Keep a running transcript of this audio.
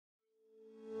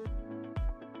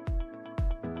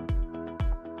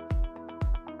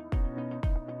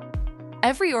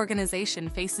Every organization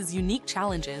faces unique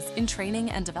challenges in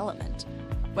training and development.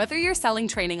 Whether you're selling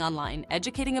training online,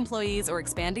 educating employees, or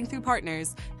expanding through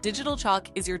partners, DigitalChalk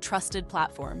is your trusted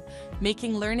platform,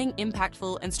 making learning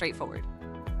impactful and straightforward.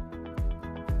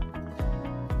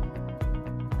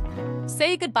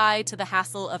 Say goodbye to the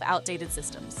hassle of outdated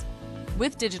systems.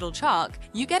 With DigitalChalk,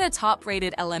 you get a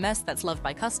top-rated LMS that's loved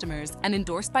by customers and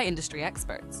endorsed by industry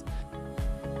experts.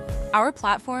 Our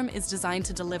platform is designed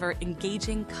to deliver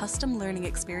engaging, custom learning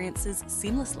experiences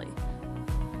seamlessly.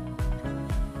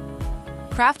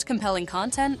 Craft compelling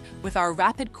content with our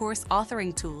rapid course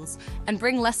authoring tools and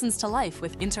bring lessons to life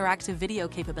with interactive video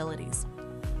capabilities.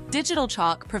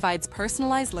 DigitalChalk provides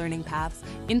personalized learning paths,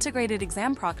 integrated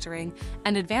exam proctoring,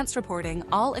 and advanced reporting,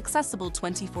 all accessible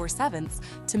 24/7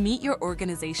 to meet your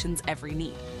organization's every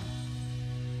need.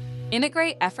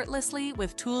 Integrate effortlessly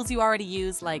with tools you already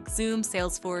use like Zoom,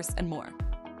 Salesforce, and more.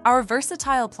 Our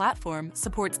versatile platform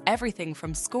supports everything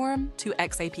from SCORM to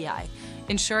XAPI,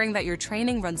 ensuring that your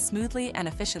training runs smoothly and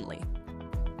efficiently.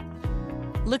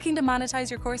 Looking to monetize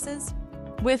your courses?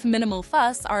 With minimal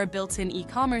fuss, our built-in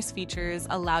e-commerce features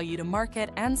allow you to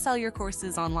market and sell your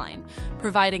courses online,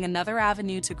 providing another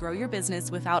avenue to grow your business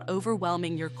without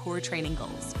overwhelming your core training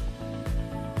goals.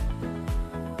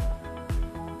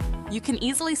 You can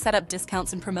easily set up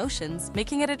discounts and promotions,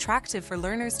 making it attractive for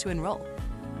learners to enroll.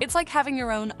 It's like having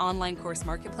your own online course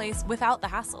marketplace without the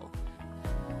hassle.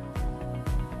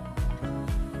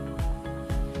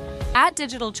 At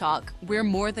DigitalChalk, we're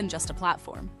more than just a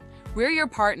platform. We're your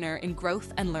partner in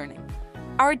growth and learning.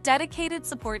 Our dedicated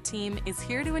support team is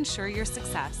here to ensure your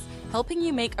success, helping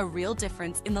you make a real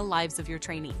difference in the lives of your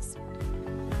trainees.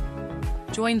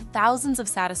 Join thousands of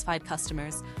satisfied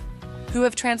customers who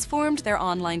have transformed their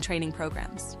online training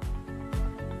programs.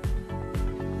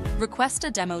 Request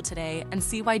a demo today and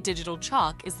see why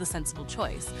DigitalChalk is the sensible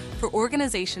choice for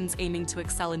organizations aiming to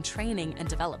excel in training and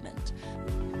development.